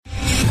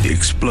the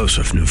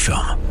explosive new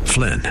film,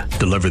 Flynn,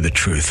 Deliver the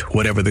Truth,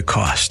 Whatever the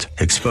Cost,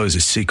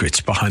 exposes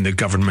secrets behind the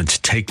government's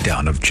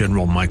takedown of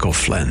General Michael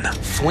Flynn.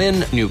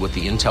 Flynn knew what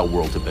the intel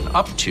world had been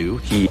up to.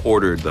 He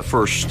ordered the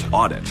first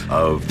audit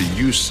of the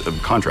use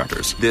of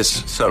contractors.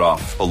 This set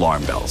off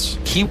alarm bells.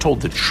 He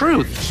told the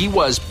truth. He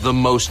was the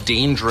most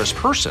dangerous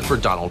person for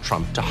Donald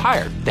Trump to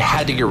hire. They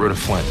had to get rid of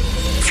Flynn.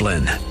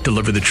 Flynn,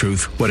 Deliver the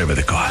Truth, Whatever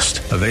the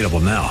Cost. Available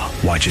now.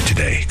 Watch it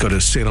today. Go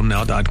to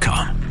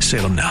salemnow.com.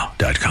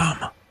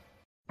 salemnow.com.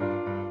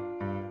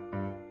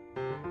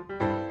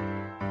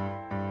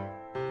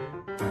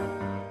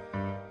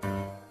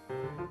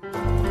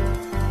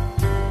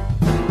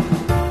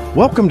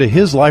 Welcome to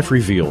His Life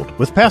Revealed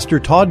with Pastor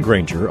Todd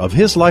Granger of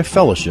His Life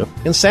Fellowship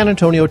in San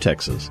Antonio,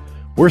 Texas.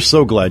 We're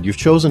so glad you've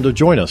chosen to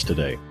join us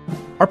today.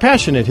 Our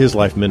passion at His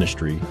Life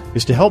Ministry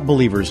is to help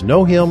believers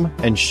know Him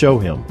and show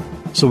Him.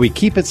 So we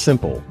keep it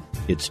simple.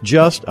 It's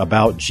just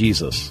about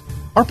Jesus.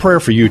 Our prayer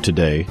for you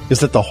today is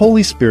that the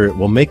Holy Spirit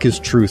will make His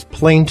truth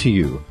plain to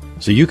you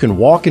so you can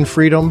walk in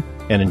freedom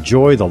and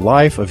enjoy the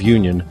life of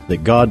union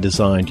that God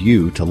designed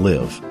you to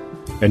live.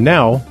 And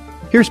now,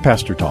 here's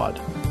Pastor Todd.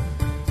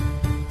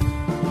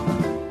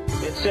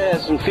 It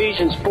says in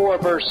Ephesians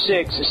 4, verse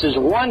 6, it says,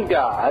 one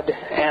God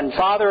and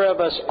Father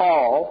of us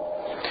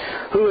all,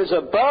 who is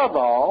above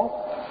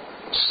all,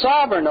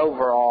 sovereign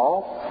over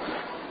all,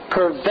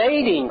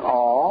 pervading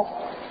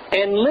all,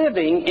 and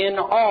living in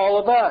all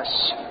of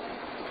us.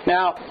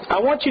 Now, I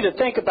want you to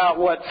think about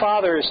what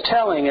Father is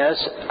telling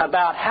us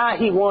about how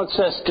He wants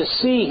us to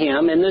see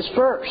Him in this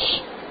verse.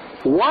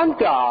 One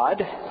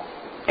God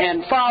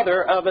and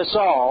Father of us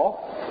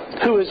all,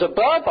 who is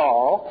above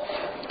all,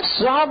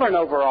 sovereign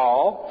over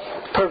all,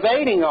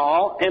 pervading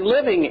all, and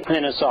living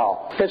in us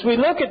all. As we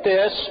look at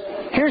this,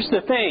 here's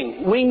the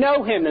thing. We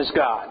know Him as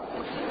God,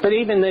 but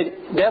even the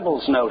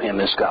devils know Him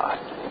as God.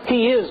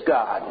 He is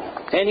God,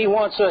 and He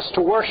wants us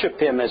to worship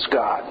Him as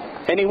God,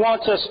 and He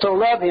wants us to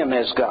love Him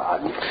as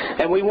God,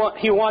 and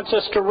He wants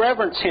us to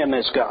reverence Him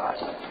as God.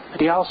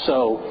 But He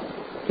also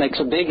makes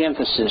a big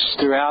emphasis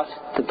throughout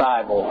the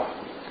Bible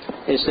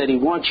is that He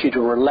wants you to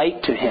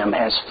relate to Him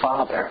as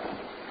Father.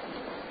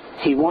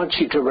 He wants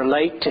you to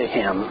relate to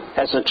Him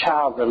as a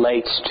child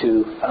relates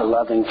to a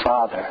loving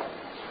father.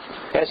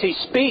 As He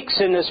speaks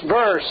in this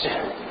verse,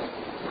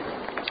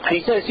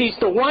 He says He's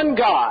the one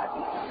God,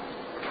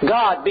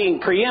 God being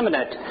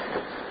preeminent.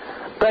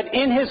 But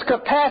in His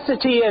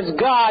capacity as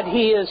God,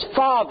 He is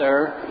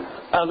Father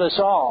of us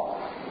all.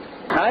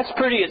 Now, that's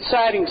pretty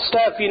exciting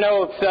stuff. You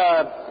know,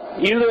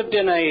 if you lived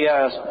in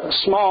a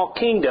small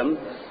kingdom,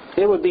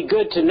 it would be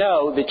good to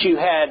know that you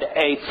had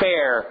a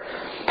fair,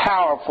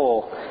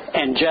 powerful,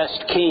 and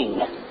just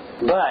king.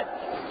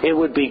 But it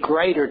would be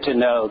greater to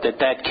know that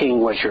that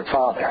king was your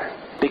Father.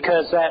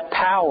 Because that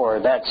power,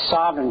 that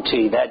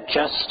sovereignty, that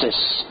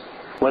justice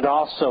would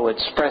also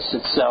express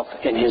itself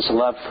in His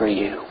love for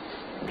you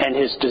and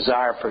His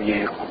desire for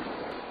you.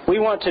 We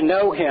want to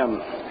know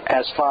Him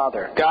as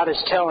Father. God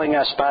is telling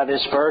us by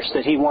this verse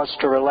that He wants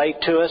to relate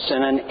to us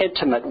in an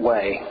intimate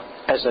way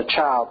as a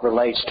child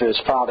relates to his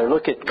father.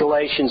 Look at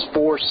Galatians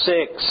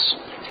 4:6.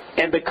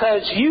 And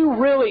because you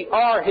really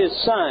are His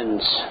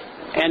sons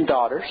and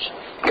daughters,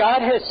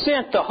 God has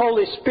sent the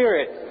Holy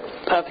Spirit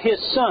of His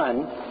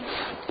Son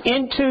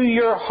into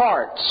your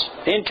hearts,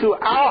 into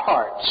our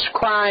hearts,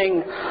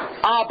 crying,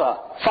 Abba,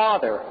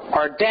 Father,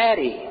 or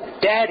Daddy,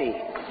 Daddy.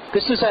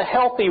 This is a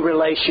healthy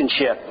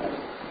relationship.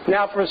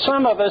 Now, for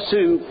some of us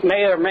who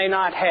may or may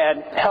not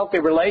had healthy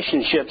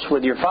relationships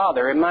with your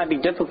father, it might be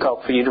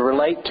difficult for you to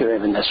relate to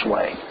him in this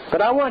way.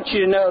 But I want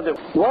you to know that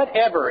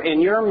whatever in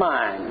your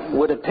mind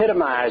would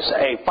epitomize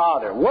a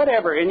father,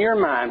 whatever in your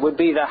mind would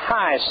be the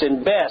highest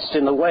and best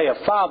in the way of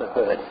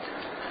fatherhood,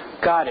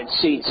 God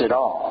exceeds it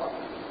all.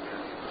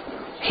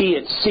 He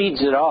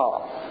exceeds it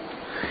all.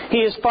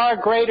 He is far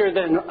greater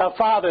than a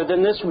father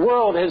than this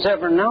world has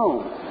ever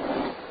known,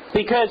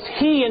 because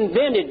He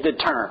invented the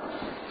term.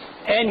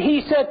 And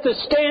He set the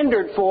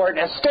standard for it,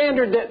 a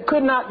standard that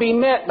could not be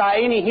met by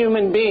any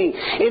human being.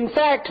 In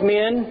fact,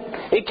 men,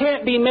 it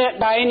can't be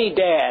met by any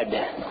dad.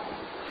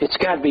 It's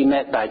got to be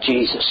met by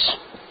Jesus.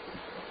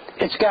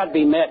 It's got to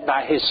be met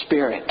by His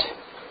Spirit.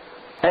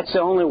 That's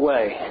the only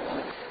way.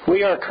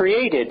 We are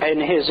created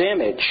in His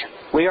image.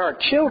 We are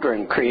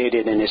children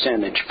created in His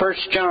image. 1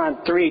 John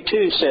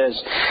 3:2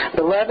 says,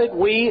 Beloved,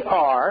 we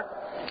are,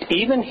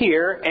 even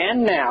here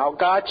and now,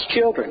 God's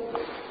children.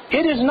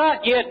 It is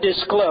not yet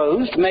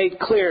disclosed, made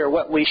clear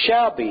what we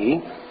shall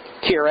be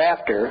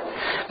hereafter,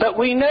 but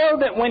we know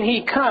that when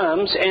He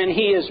comes and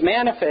He is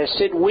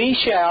manifested, we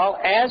shall,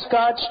 as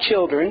God's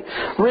children,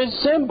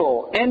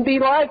 resemble and be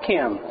like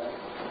Him.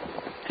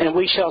 And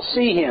we shall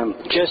see Him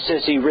just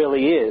as He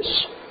really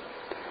is.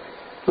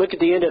 Look at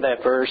the end of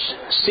that verse.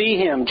 See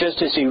Him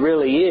just as He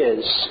really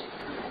is.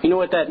 You know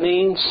what that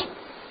means?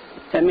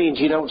 That means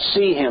you don't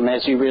see Him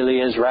as He really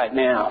is right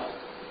now.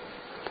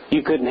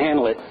 You couldn't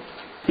handle it.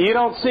 You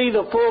don't see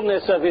the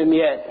fullness of Him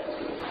yet.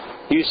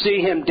 You see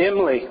Him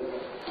dimly.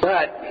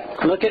 But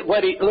look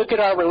at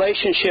our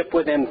relationship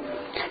with Him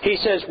He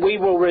says we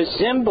will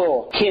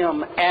resemble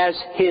Him as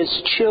His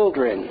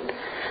children.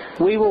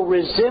 We will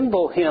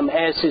resemble Him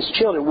as His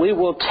children. We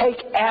will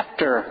take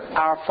after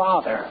our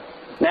Father.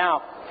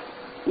 Now,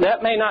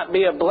 that may not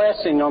be a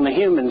blessing on the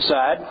human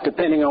side,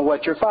 depending on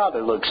what your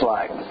father looks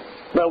like.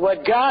 But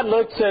when God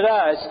looks at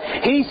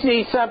us, He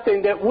sees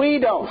something that we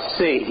don't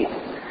see.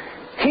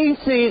 He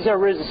sees a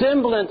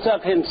resemblance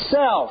of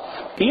Himself.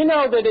 You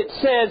know that it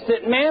says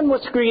that man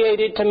was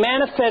created to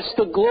manifest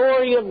the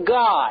glory of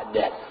God.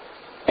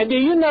 And do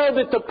you know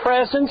that the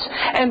presence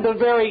and the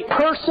very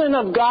person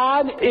of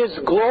God is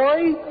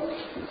glory?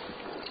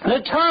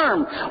 The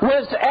term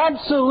was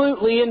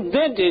absolutely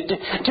invented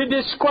to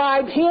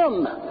describe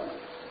Him.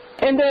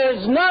 And there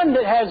is none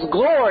that has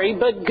glory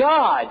but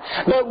God.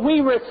 But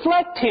we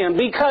reflect Him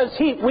because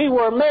we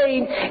were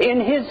made in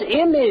His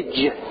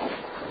image.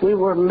 We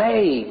were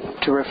made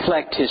to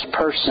reflect His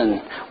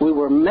person. We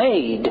were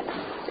made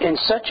in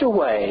such a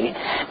way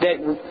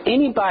that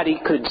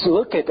anybody could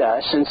look at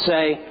us and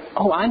say,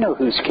 "Oh, I know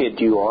whose kid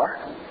you are."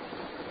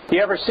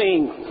 You ever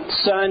seen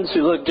sons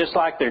who look just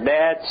like their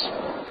dads?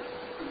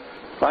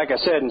 Like I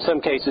said, in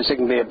some cases it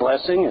can be a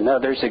blessing, and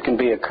others it can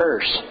be a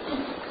curse.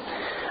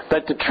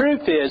 But the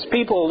truth is,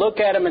 people look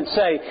at them and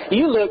say,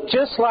 "You look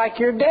just like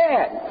your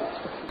dad."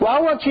 Well, I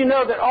want you to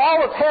know that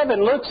all of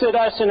heaven looks at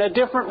us in a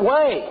different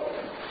way.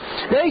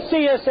 They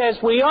see us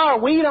as we are.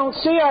 We don't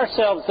see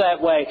ourselves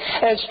that way.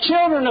 As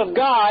children of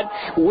God,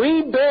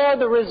 we bear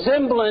the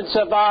resemblance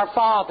of our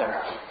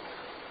Father.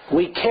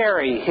 We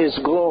carry His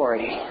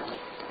glory.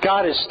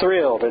 God is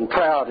thrilled and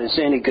proud as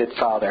any good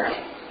father.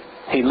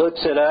 He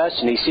looks at us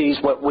and He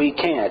sees what we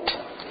can't.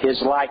 His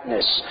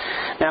likeness.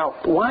 Now,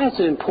 why is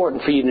it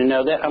important for you to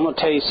know that? I'm going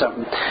to tell you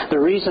something. The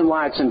reason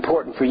why it's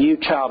important for you,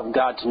 child of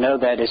God, to know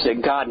that is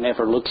that God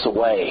never looks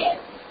away.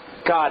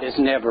 God is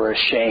never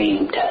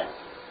ashamed.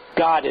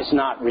 God is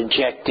not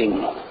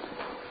rejecting.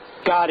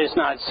 God is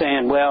not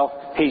saying, "Well,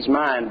 He's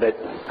mine, but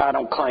I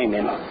don't claim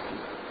Him."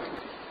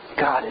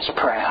 God is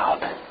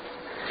proud.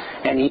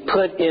 And He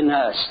put in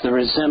us the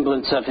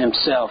resemblance of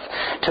Himself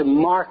to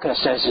mark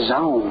us as His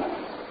own.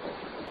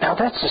 Now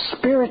that's a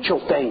spiritual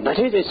thing, but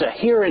it is a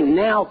here and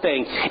now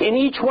thing. In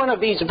each one of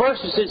these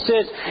verses it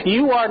says,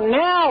 you are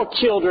now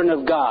children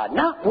of God,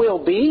 not will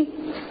be.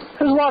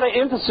 There's a lot of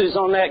emphasis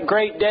on that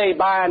great day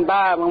by and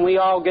by when we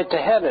all get to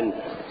heaven.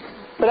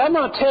 But I'm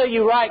going to tell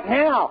you right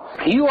now,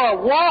 you are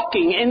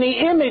walking in the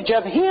image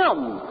of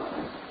Him.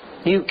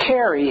 You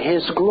carry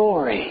His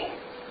glory.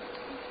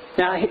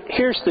 Now,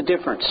 here's the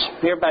difference.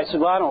 Everybody says,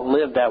 "Well, I don't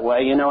live that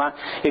way." You know,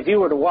 if you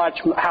were to watch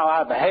how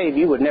I behave,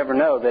 you would never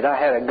know that I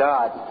had a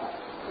God.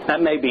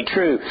 That may be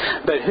true,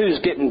 but who's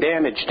getting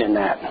damaged in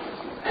that?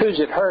 Who's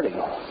it hurting?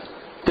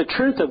 The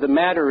truth of the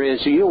matter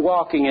is you're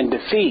walking in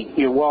defeat.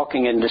 You're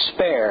walking in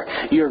despair.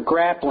 You're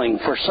grappling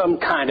for some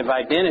kind of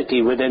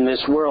identity within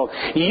this world.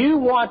 You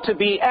want to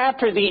be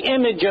after the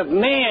image of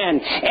man,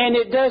 and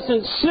it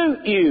doesn't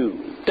suit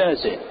you,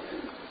 does it?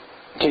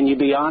 Can you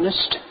be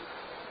honest?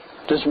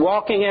 Does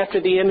walking after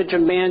the image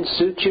of man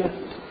suit you?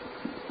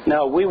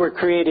 No, we were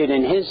created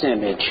in His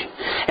image.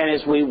 And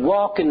as we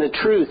walk in the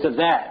truth of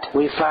that,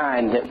 we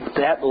find that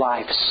that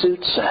life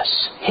suits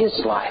us.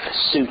 His life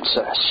suits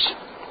us.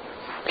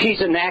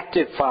 He's an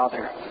active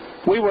Father.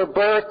 We were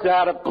birthed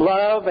out of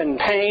love and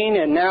pain,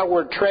 and now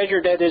we're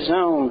treasured as His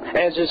own.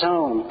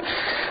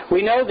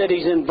 We know that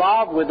He's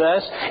involved with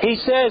us. He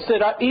says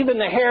that even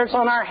the hairs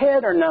on our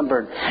head are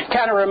numbered.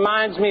 Kind of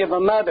reminds me of a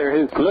mother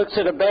who looks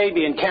at a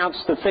baby and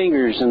counts the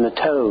fingers and the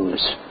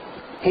toes.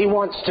 He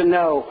wants to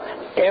know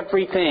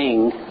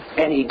everything,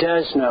 and He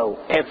does know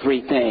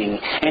everything.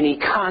 And He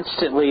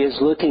constantly is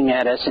looking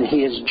at us, and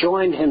He has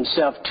joined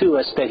Himself to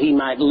us that He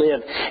might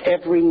live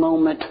every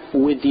moment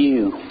with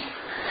you.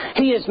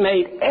 He has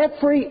made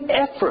every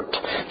effort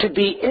to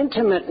be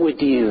intimate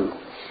with you.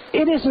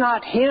 It is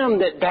not Him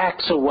that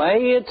backs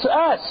away, it's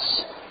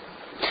us.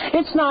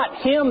 It's not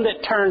Him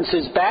that turns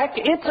His back,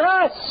 it's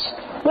us.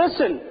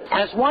 Listen,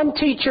 as one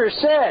teacher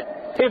said,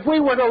 if we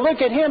were to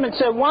look at Him and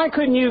say, "Why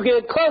couldn't you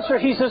get closer?"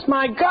 He says,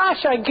 "My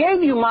gosh, I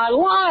gave you my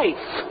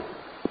life.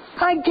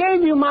 I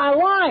gave you my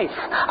life.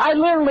 I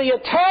literally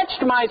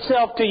attached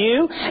myself to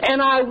you,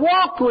 and I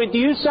walked with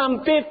you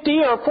some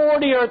 50 or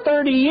 40 or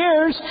 30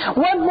 years.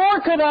 What more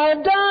could I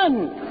have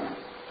done?"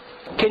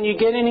 Can you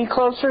get any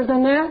closer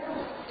than that?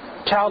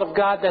 Child of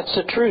God, that's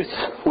the truth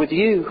with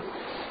you.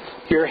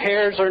 Your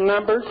hairs are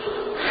numbered.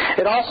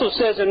 It also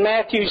says in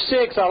Matthew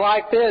 6, I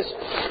like this,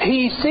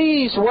 He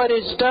sees what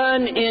is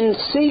done in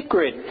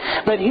secret.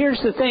 But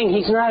here's the thing,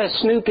 He's not a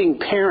snooping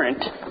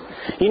parent.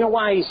 You know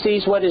why He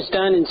sees what is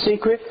done in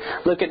secret?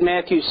 Look at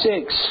Matthew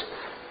 6.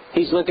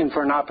 He's looking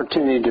for an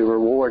opportunity to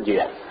reward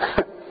you.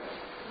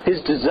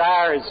 His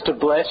desire is to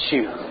bless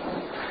you,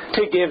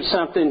 to give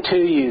something to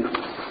you.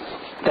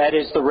 That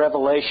is the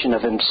revelation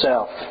of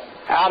Himself.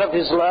 Out of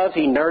His love,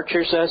 He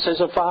nurtures us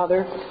as a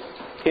Father.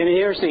 And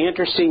here's the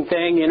interesting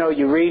thing, you know,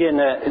 you read in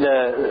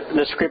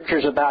the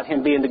Scriptures about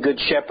Him being the Good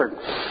Shepherd,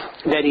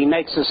 that He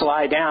makes us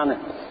lie down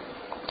and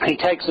He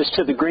takes us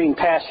to the green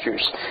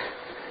pastures.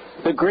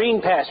 The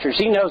green pastures,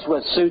 He knows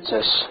what suits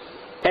us.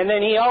 And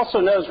then He also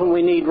knows when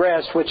we need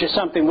rest, which is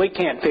something we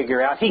can't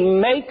figure out. He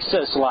makes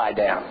us lie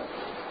down.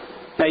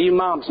 Now, you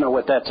moms know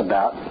what that's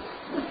about,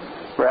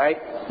 right?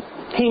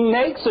 He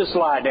makes us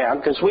lie down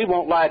because we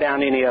won't lie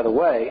down any other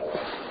way.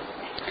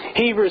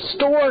 He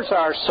restores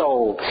our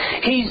soul.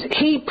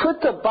 He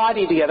put the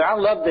body together. I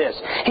love this.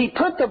 He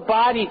put the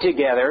body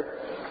together,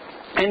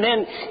 and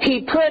then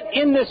He put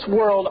in this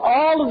world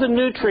all of the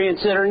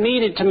nutrients that are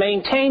needed to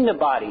maintain the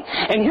body.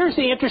 And here's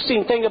the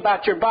interesting thing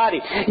about your body.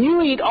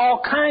 You eat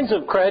all kinds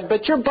of crud,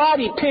 but your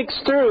body picks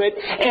through it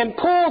and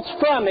pulls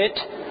from it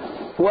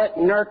what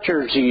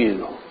nurtures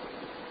you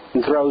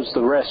and throws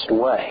the rest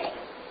away.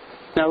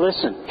 Now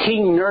listen, He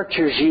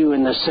nurtures you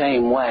in the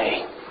same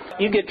way.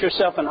 You get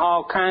yourself in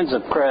all kinds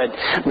of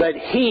crud, but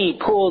He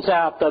pulls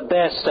out the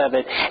best of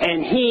it,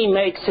 and He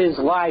makes His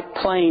life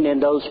plain in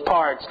those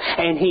parts,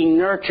 and He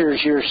nurtures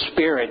your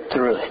spirit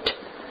through it.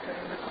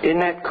 Isn't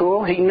that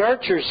cool? He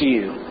nurtures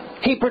you.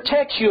 He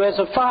protects you as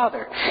a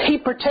father. He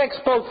protects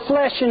both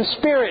flesh and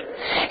spirit.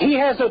 He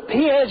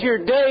has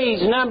your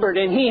days numbered,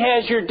 and He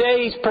has your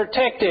days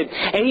protected,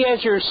 and He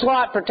has your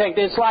slot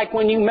protected. It's like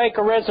when you make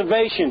a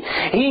reservation.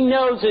 He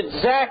knows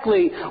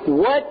exactly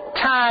what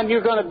time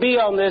you're going to be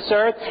on this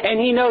earth, and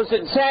He knows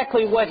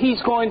exactly what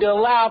He's going to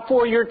allow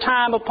for your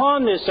time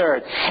upon this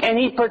earth. And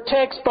He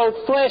protects both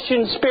flesh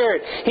and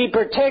spirit. He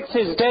protects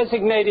His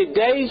designated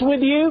days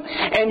with you,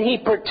 and He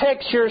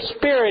protects your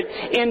spirit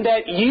in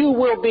that you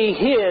will be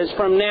His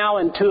from now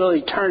until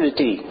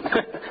eternity.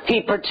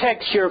 He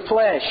protects your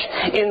flesh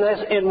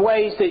in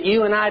ways that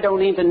you and I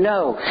don't even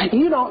know.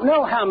 You don't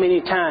know how many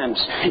times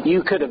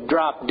you could have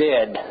dropped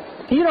dead.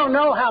 You don't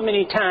know how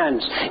many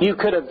times you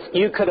could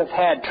have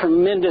had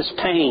tremendous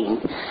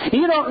pain.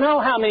 You don't know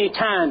how many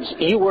times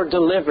you were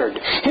delivered.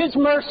 His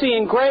mercy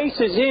and grace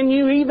is in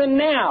you even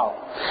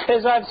now.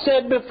 As I've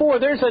said before,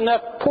 there's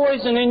enough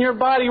poison in your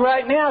body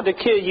right now to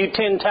kill you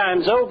 10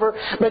 times over,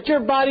 but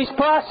your body's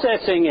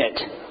processing it.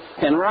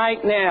 And right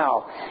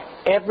now,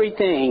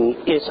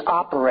 everything is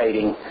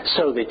operating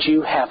so that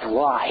you have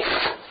life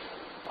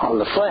on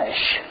the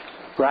flesh.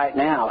 Right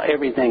now,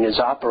 everything is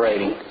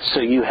operating so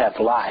you have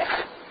life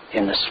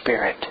in the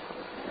Spirit.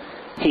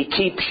 He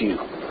keeps you.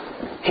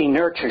 He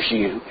nurtures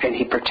you, and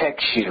He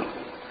protects you.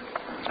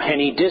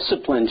 And He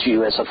disciplines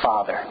you as a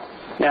father.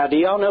 Now, do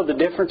y'all know the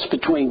difference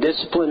between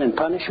discipline and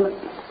punishment?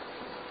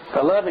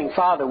 A loving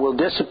father will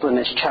discipline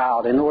his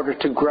child in order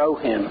to grow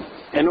him,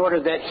 in order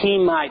that he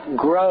might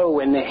grow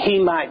and that he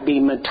might be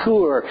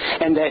mature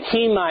and that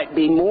he might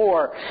be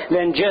more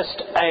than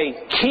just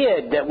a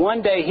kid, that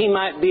one day he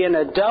might be an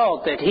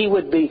adult, that he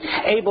would be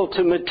able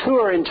to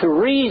mature and to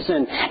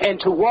reason and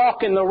to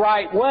walk in the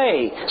right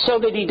way so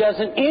that he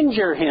doesn't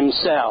injure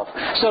himself,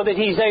 so that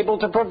he's able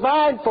to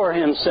provide for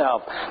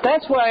himself.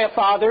 That's why a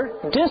father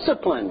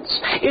disciplines.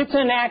 It's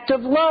an act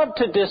of love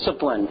to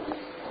discipline.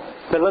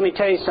 But let me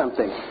tell you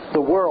something.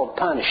 The world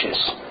punishes.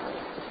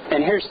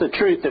 And here's the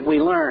truth that we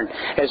learn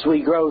as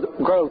we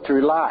grow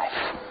through life.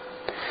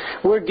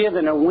 We're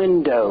given a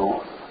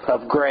window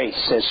of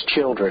grace as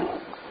children.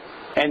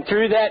 And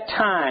through that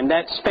time,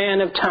 that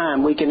span of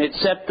time, we can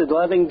accept the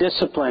loving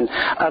discipline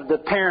of the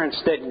parents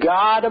that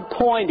God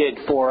appointed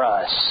for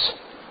us.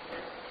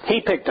 He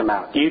picked them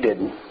out. You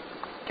didn't.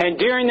 And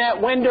during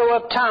that window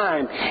of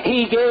time,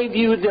 He gave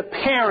you the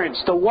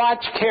parents, the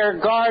watch care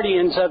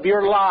guardians of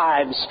your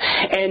lives.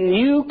 And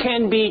you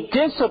can be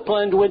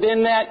disciplined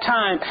within that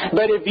time.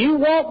 But if you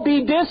won't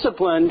be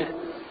disciplined,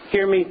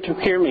 hear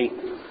me.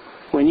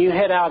 When you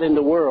head out in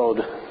the world,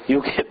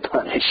 you'll get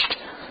punished.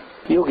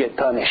 You'll get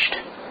punished.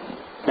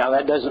 Now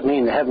that doesn't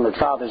mean the Heavenly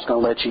Father's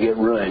going to let you get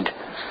ruined.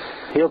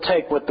 He'll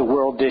take what the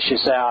world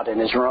dishes out,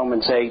 and as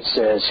Romans 8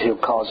 says, He'll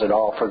cause it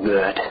all for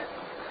good.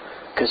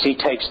 Because He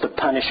takes the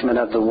punishment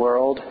of the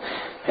world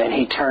and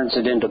He turns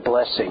it into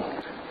blessing.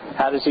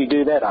 How does He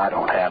do that? I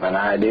don't have an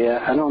idea.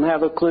 I don't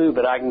have a clue,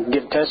 but I can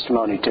give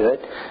testimony to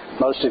it.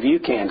 Most of you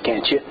can,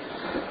 can't you?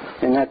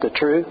 Isn't that the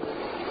truth?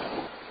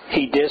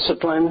 He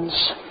disciplines.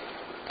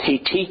 He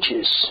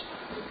teaches.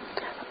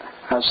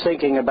 I was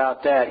thinking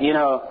about that. You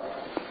know,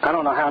 I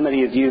don't know how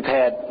many of you have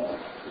had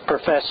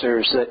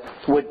professors that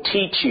would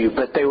teach you,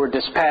 but they were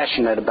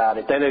dispassionate about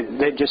it.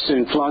 They'd just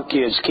soon flunk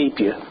you as keep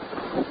you.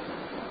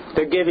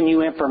 They're giving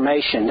you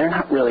information. They're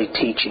not really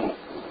teaching.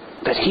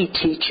 But He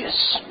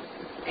teaches.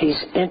 He's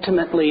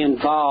intimately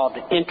involved,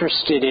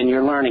 interested in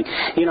your learning.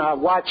 You know, I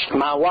watched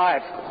my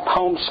wife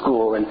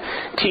homeschool and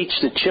teach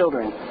the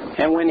children.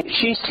 And when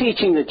she's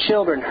teaching the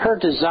children, her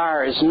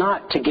desire is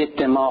not to get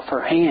them off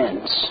her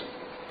hands.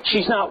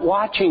 She's not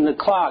watching the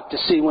clock to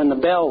see when the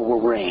bell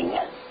will ring.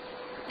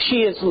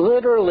 She is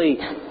literally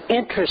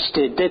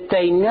interested that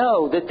they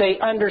know, that they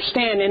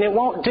understand, and it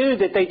won't do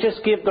that they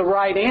just give the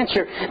right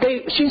answer.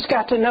 She's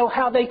got to know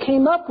how they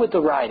came up with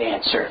the right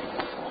answer.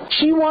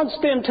 She wants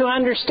them to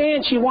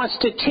understand. She wants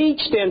to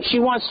teach them. She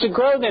wants to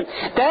grow them.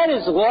 That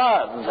is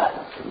love.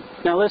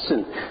 Now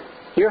listen,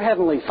 your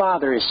Heavenly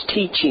Father is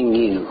teaching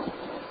you.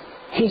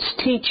 He's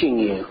teaching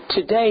you.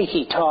 Today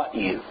He taught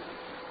you.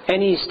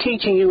 And He's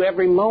teaching you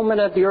every moment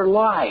of your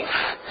life.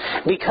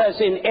 Because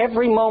in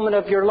every moment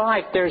of your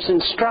life there's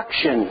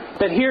instruction.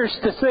 But here's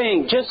the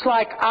thing, just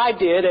like I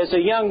did as a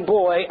young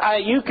boy,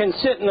 you can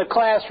sit in the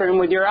classroom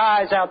with your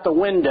eyes out the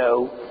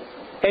window,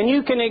 and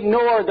you can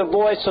ignore the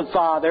voice of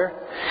Father,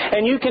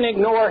 and you can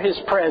ignore His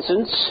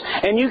presence,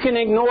 and you can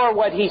ignore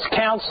what He's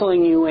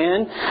counseling you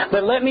in.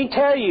 But let me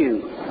tell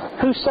you,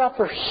 who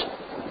suffers?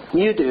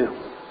 You do.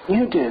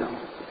 You do.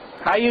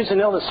 I use an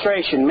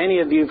illustration. Many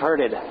of you have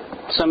heard it.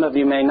 Some of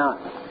you may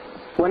not.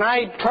 When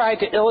I try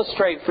to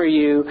illustrate for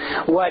you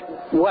what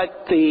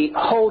the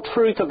whole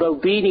truth of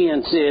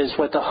obedience is,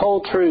 what the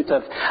whole truth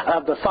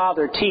of the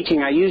Father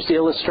teaching, I use the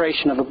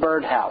illustration of a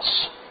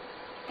birdhouse.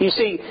 You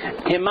see,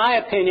 in my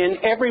opinion,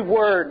 every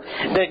word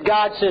that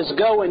God says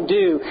go and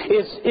do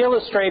is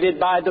illustrated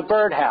by the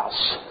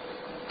birdhouse.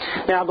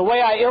 Now, the way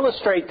I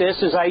illustrate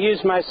this is I use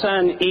my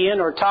son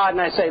Ian or Todd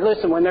and I say,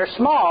 listen, when they're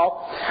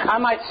small, I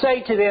might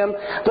say to them,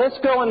 let's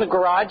go in the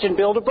garage and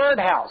build a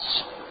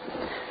birdhouse.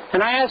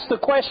 And I ask the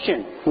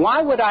question,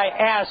 why would I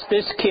ask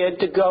this kid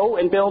to go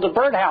and build a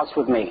birdhouse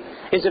with me?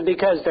 Is it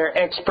because they're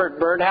expert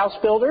birdhouse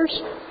builders?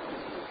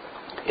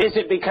 Is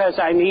it because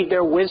I need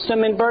their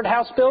wisdom in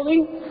birdhouse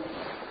building?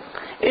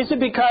 Is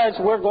it because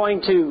we're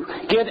going to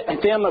get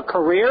them a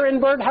career in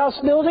birdhouse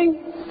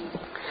building?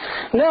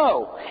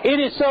 No, it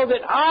is so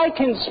that I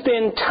can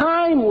spend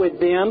time with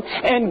them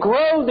and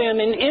grow them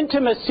in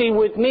intimacy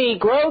with me,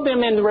 grow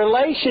them in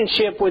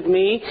relationship with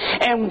me,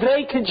 and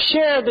they can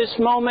share this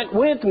moment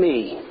with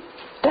me.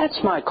 That's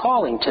my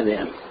calling to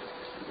them.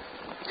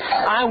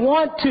 I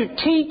want to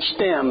teach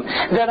them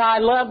that I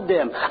love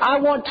them. I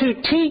want to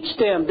teach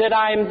them that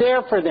I am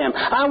there for them.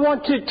 I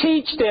want to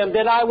teach them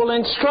that I will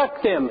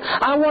instruct them.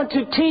 I want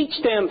to teach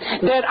them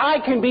that I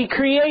can be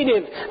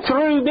creative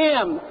through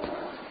them.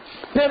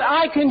 That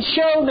I can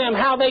show them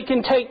how they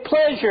can take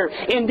pleasure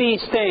in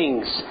these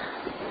things.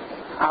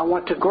 I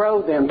want to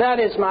grow them. That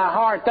is my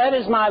heart. That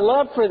is my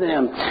love for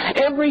them.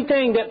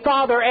 Everything that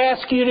Father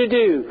asks you to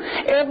do,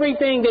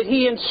 everything that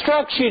He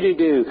instructs you to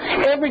do,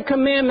 every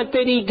commandment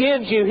that He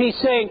gives you, He's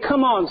saying,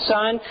 come on,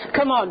 son,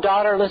 come on,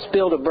 daughter, let's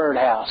build a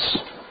birdhouse.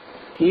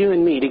 You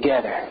and me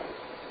together.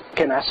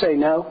 Can I say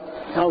no?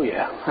 Oh,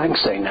 yeah, I can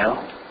say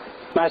no.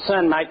 My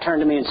son might turn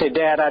to me and say,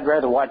 Dad, I'd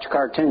rather watch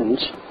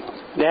cartoons.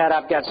 Dad,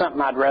 I've got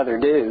something I'd rather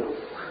do.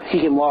 He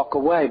can walk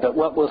away, but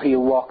what will he have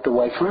walked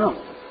away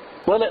from?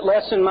 Will it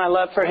lessen my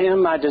love for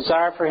him, my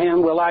desire for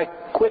him? Will I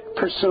quit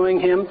pursuing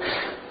him?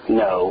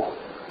 No.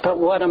 But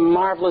what a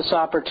marvelous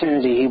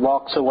opportunity he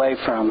walks away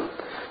from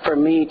for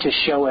me to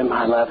show him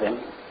I love him.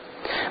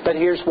 But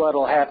here's what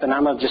will happen.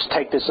 I'm going to just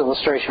take this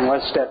illustration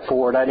one step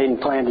forward. I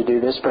didn't plan to do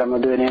this, but I'm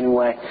going to do it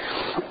anyway.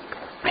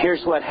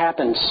 Here's what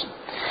happens.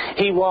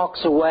 He walks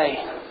away.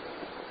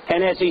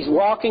 And as he's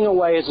walking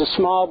away as a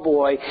small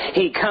boy,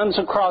 he comes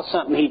across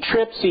something. He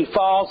trips, he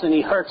falls, and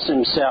he hurts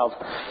himself.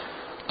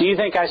 Do you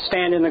think I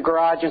stand in the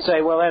garage and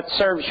say, well, that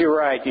serves you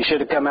right. You should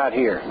have come out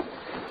here.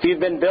 If you'd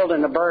been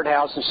building a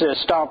birdhouse instead of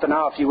stomping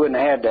off, you wouldn't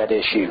have had that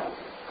issue.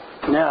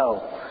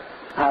 No.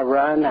 I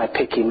run, I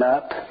pick him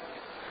up,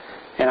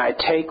 and I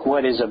take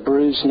what is a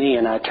bruised knee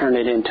and I turn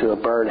it into a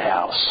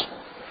birdhouse.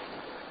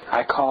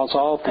 I cause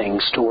all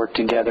things to work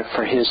together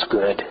for His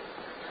good,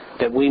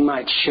 that we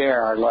might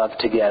share our love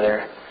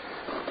together,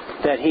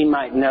 that he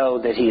might know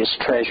that he is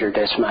treasured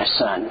as my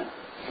son.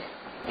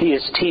 He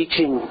is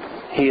teaching,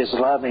 he is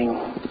loving,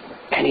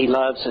 and he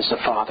loves as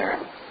a father.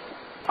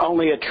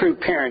 Only a true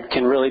parent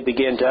can really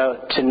begin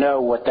to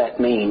know what that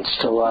means,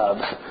 to love.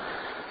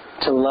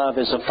 To love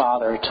as a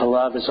father, to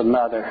love as a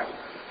mother.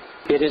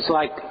 It is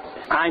like,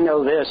 I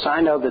know this,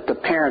 I know that the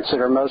parents that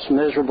are most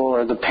miserable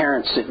are the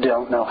parents that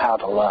don't know how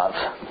to love.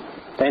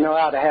 They know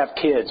how to have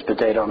kids, but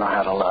they don't know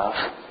how to love.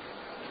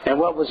 And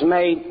what was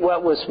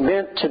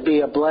meant to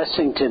be a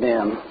blessing to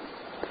them,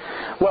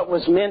 what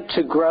was meant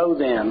to grow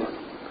them,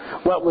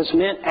 what was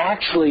meant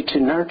actually to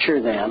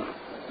nurture them,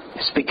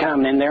 has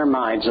become in their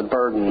minds a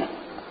burden.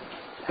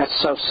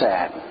 That's so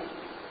sad.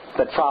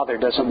 But Father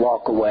doesn't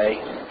walk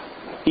away.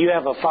 You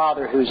have a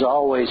Father who's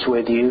always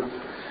with you,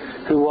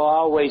 who will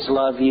always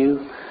love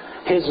you.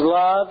 His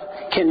love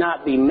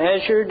cannot be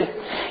measured.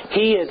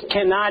 He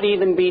cannot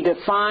even be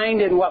defined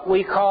in what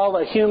we call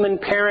a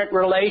human-parent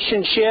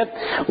relationship.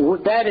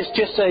 That is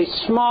just a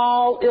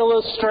small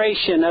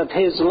illustration of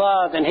His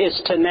love and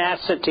His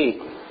tenacity.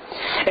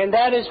 And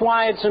that is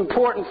why it's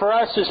important for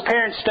us as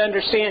parents to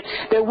understand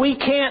that we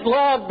can't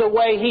love the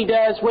way He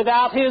does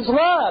without His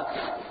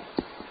love.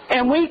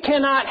 And we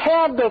cannot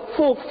have the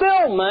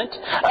fulfillment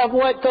of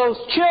what those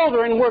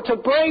children were to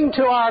bring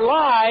to our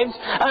lives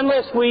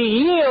unless we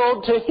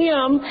yield to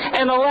Him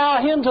and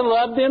allow Him to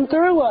love them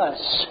through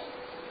us.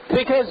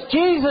 Because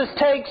Jesus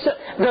takes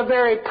the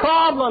very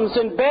problems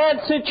and bad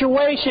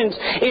situations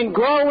in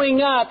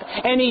growing up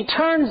and He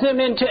turns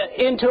them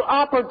into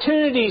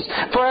opportunities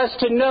for us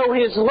to know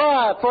His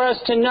love, for us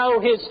to know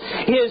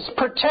His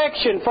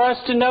protection, for us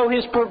to know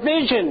His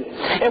provision.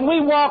 And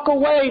we walk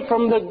away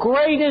from the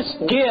greatest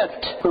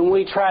gift when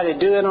we try to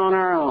do it on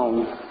our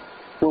own,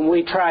 when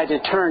we try to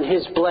turn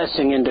His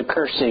blessing into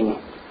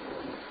cursing,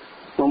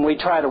 when we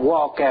try to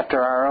walk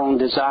after our own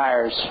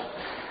desires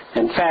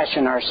and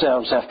fashion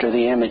ourselves after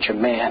the image of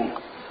man.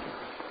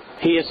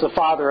 He is the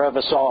Father of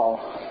us all.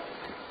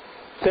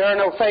 There are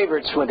no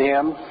favorites with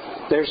Him.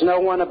 There's no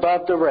one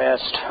above the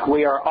rest.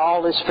 We are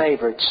all His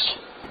favorites,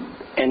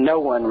 and no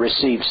one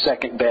receives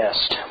second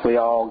best. We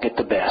all get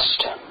the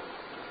best.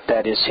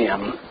 That is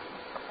Him,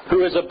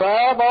 who is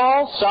above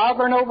all,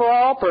 sovereign over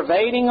all,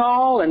 pervading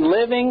all, and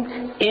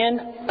living in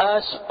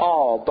us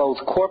all, both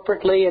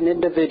corporately and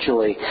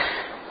individually.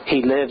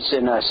 He lives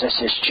in us as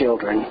His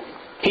children.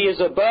 He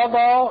is above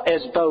all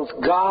as both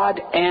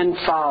God and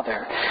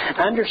Father.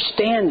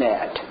 Understand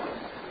that.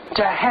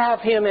 To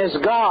have Him as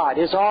God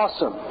is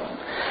awesome.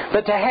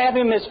 But to have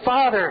Him as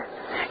Father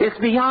is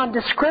beyond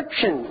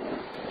description.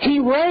 He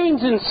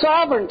reigns in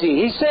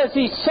sovereignty. He says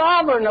He's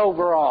sovereign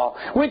over all,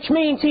 which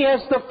means He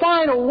has the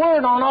final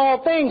word on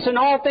all things, and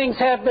all things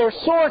have their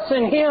source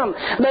in Him.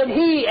 But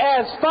He,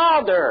 as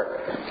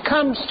Father,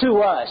 comes to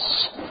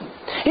us.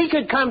 He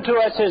could come to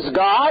us as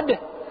God.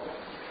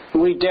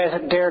 We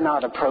dare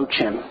not approach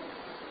Him.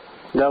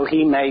 Though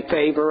He may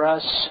favor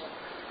us,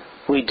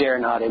 we dare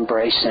not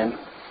embrace Him.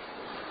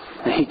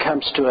 He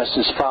comes to us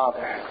as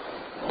Father,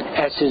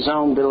 as His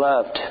own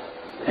beloved,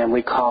 and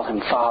we call Him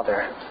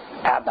Father,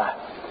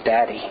 Abba,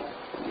 Daddy,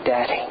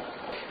 Daddy.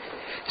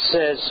 It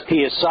says He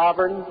is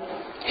sovereign,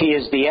 He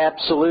is the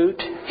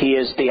absolute, He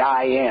is the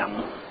I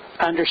am.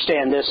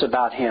 Understand this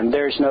about Him.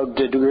 There's no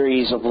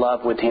degrees of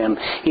love with Him.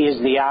 He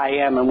is the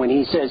I am, and when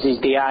He says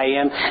He's the I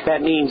am,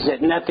 that means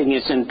that nothing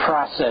is in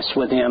process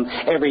with Him.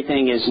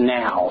 Everything is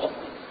now.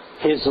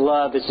 His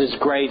love is as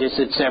great as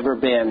it's ever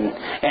been,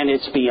 and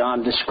it's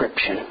beyond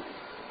description.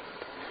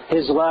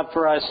 His love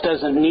for us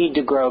doesn't need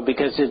to grow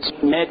because it's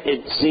met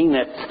its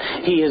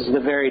zenith. He is the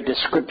very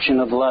description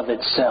of love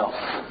itself.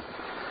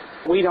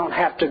 We don't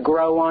have to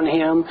grow on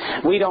Him.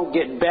 We don't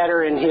get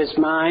better in His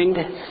mind.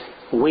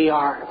 We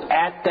are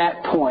at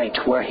that point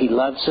where He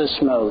loves us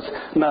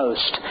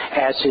most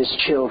as His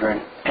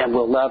children and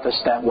will love us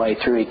that way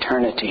through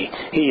eternity.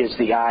 He is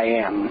the I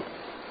am.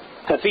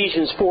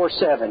 Ephesians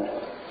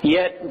 4:7.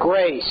 Yet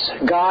grace,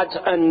 God's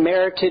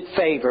unmerited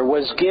favor,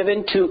 was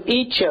given to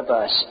each of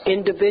us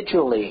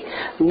individually,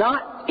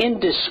 not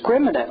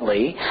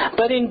indiscriminately,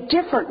 but in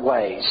different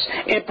ways,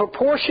 in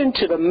proportion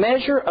to the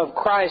measure of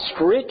Christ's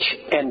rich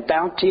and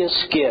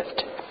bounteous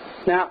gift.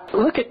 Now,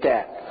 look at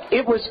that.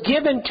 It was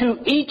given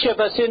to each of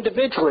us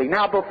individually.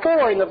 Now,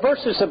 before, in the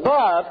verses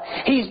above,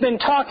 He's been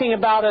talking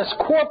about us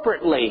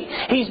corporately.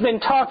 He's been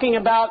talking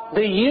about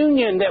the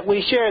union that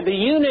we share, the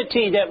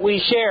unity that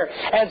we share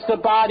as the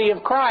body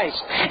of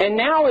Christ. And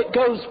now it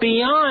goes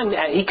beyond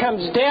that. He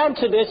comes down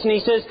to this and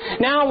He says,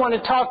 now I want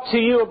to talk to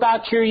you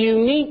about your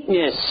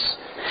uniqueness.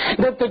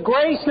 That the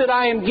grace that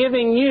I am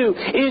giving you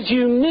is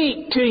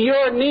unique to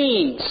your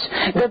needs.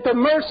 That the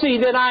mercy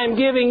that I am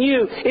giving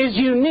you is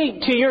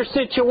unique to your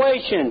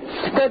situation.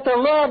 That the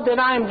love that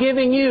I am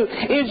giving you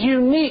is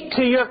unique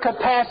to your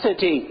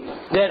capacity.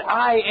 That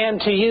I am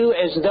to you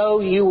as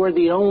though you were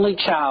the only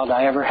child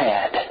I ever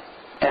had,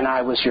 and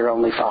I was your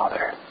only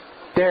father.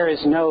 There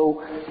is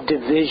no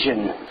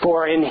division.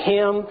 For in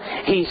Him,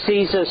 He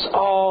sees us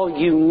all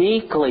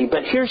uniquely.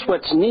 But here's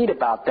what's neat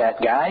about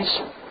that, guys.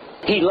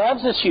 He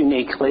loves us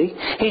uniquely.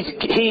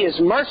 He is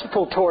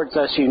merciful towards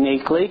us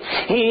uniquely.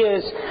 He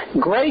is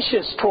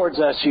gracious towards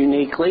us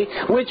uniquely,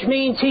 which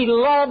means He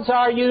loves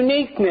our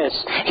uniqueness.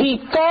 He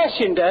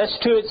fashioned us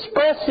to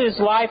express His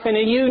life in a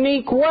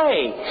unique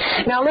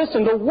way. Now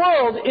listen, the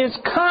world is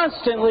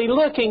constantly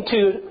looking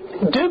to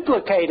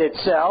duplicate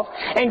itself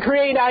and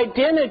create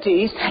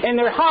identities, and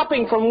they're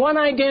hopping from one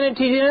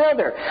identity to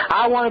another.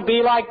 I want to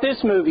be like this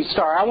movie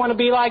star. I want to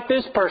be like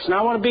this person.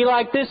 I want to be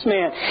like this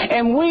man.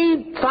 And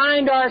we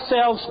find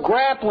ourselves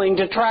grappling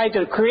to try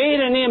to create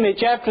an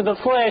image after the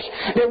flesh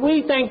that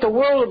we think the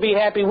world will be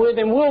happy with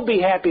and we'll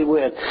be happy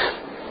with.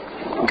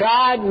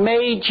 God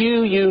made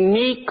you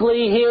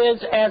uniquely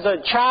His as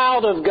a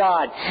child of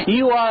God.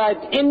 You are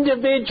an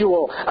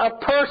individual, a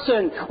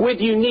person with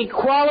unique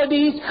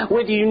qualities,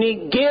 with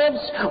unique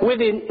gifts,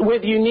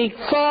 with unique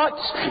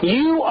thoughts.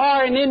 You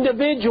are an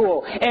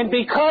individual. And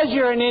because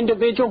you're an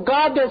individual,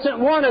 God doesn't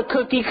want a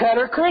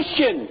cookie-cutter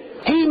Christian.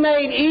 He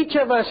made each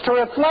of us to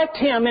reflect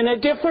Him in a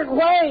different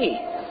way.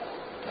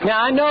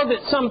 Now, I know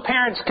that some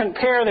parents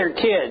compare their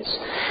kids,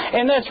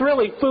 and that's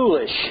really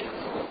foolish.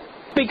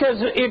 Because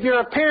if you're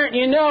a parent,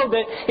 you know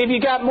that if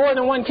you got more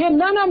than one kid,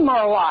 none of them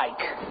are alike.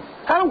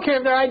 I don't care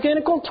if they're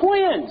identical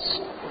twins.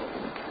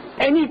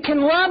 And you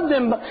can love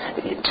them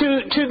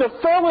to the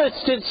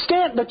fullest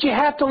extent, but you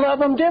have to love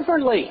them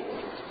differently.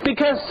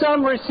 Because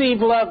some receive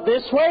love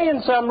this way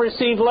and some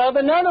receive love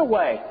another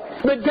way.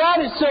 But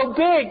God is so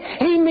big,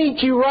 He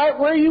meets you right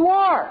where you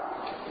are.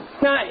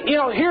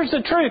 Now, here's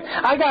the truth.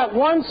 I got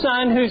one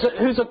son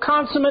who's a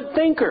consummate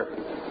thinker.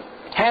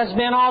 Has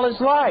been all his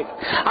life.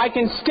 I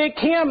can stick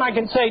him, I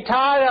can say,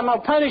 Todd, I'm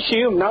going to punish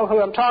you. You know who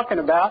I'm talking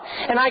about.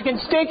 And I can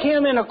stick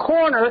him in a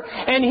corner,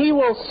 and he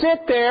will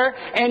sit there,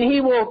 and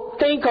he will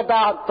think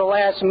about the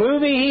last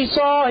movie he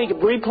saw. He can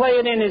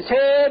replay it in his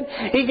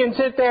head. He can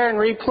sit there and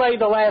replay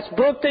the last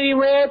book that he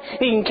read.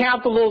 He can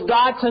count the little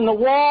dots in the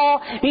wall.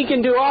 He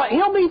can do all.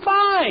 He'll be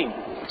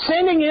fine.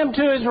 Sending him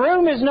to his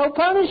room is no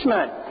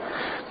punishment.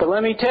 But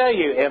let me tell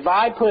you, if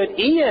I put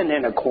Ian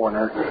in a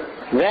corner,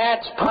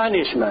 that's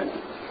punishment.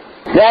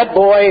 That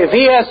boy, if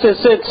he has to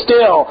sit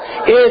still,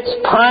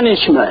 it's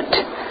punishment.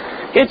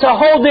 It's a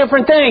whole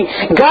different thing.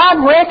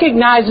 God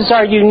recognizes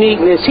our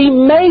uniqueness. He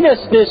made us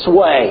this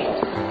way.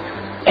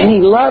 And He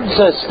loves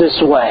us this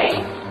way.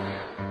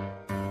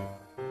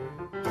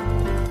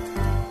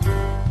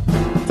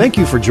 Thank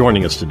you for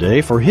joining us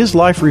today for His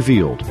Life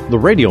Revealed, the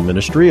radio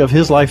ministry of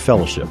His Life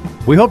Fellowship.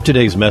 We hope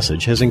today's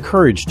message has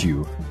encouraged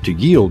you to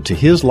yield to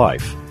His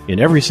life in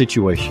every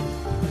situation,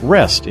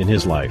 rest in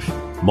His life,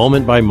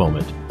 moment by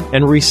moment,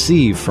 and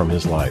receive from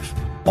His life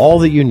all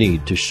that you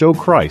need to show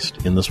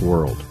Christ in this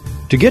world.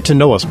 To get to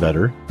know us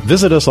better,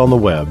 visit us on the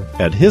web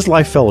at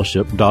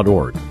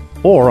hislifefellowship.org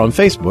or on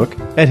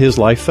Facebook at His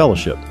Life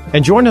Fellowship.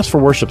 And join us for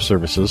worship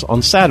services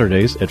on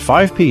Saturdays at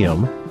 5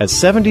 p.m. at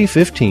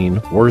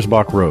 7015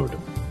 Wurzbach Road.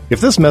 If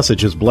this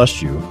message has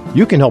blessed you,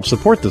 you can help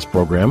support this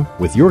program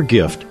with your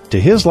gift to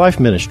His Life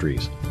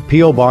Ministries,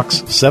 P.O.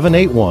 Box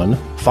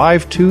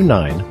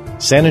 781-529,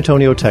 San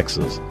Antonio,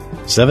 Texas,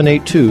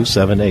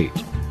 78278.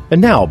 And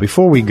now,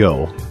 before we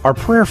go, our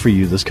prayer for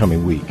you this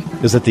coming week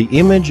is that the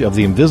image of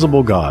the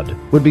invisible God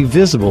would be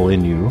visible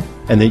in you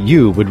and that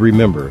you would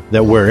remember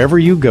that wherever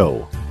you go,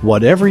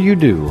 whatever you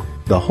do,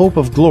 the hope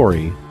of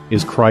glory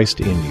is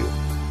Christ in you.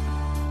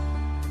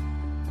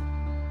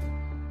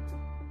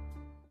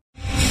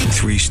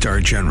 3-star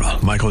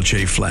General Michael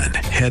J. Flynn,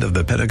 head of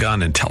the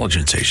Pentagon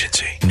Intelligence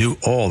Agency, knew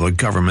all the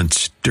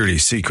government's dirty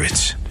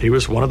secrets. He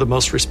was one of the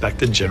most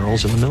respected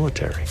generals in the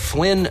military.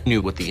 Flynn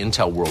knew what the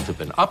intel world had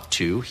been up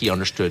to. He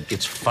understood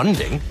its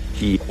funding.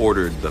 He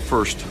ordered the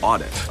first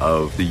audit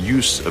of the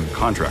use of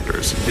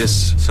contractors.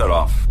 This set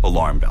off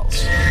alarm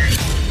bells.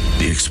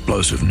 The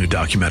explosive new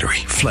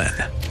documentary, Flynn,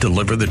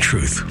 Deliver the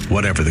Truth,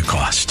 Whatever the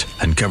Cost,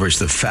 uncovers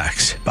the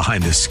facts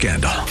behind this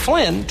scandal.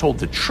 Flynn told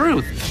the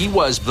truth. He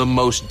was the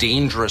most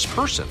dangerous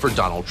person for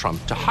Donald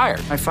Trump to hire.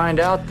 I find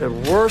out the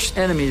worst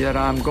enemy that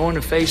I'm going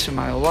to face in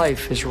my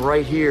life is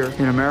right here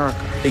in America.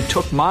 They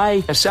took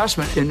my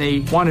assessment and they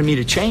wanted me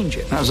to change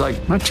it. And I was like,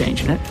 I'm not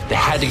changing it. They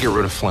had to get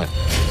rid of Flynn.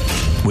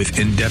 With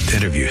in-depth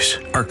interviews,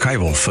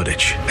 archival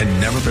footage,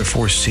 and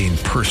never-before-seen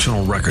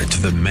personal records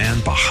of the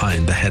man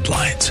behind the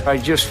headlines. I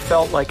just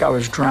felt like I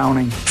was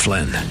drowning.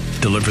 Flynn,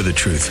 Deliver the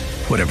Truth,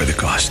 Whatever the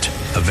Cost.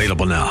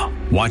 Available now.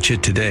 Watch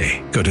it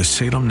today. Go to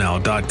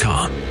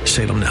salemnow.com.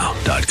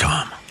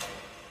 salemnow.com.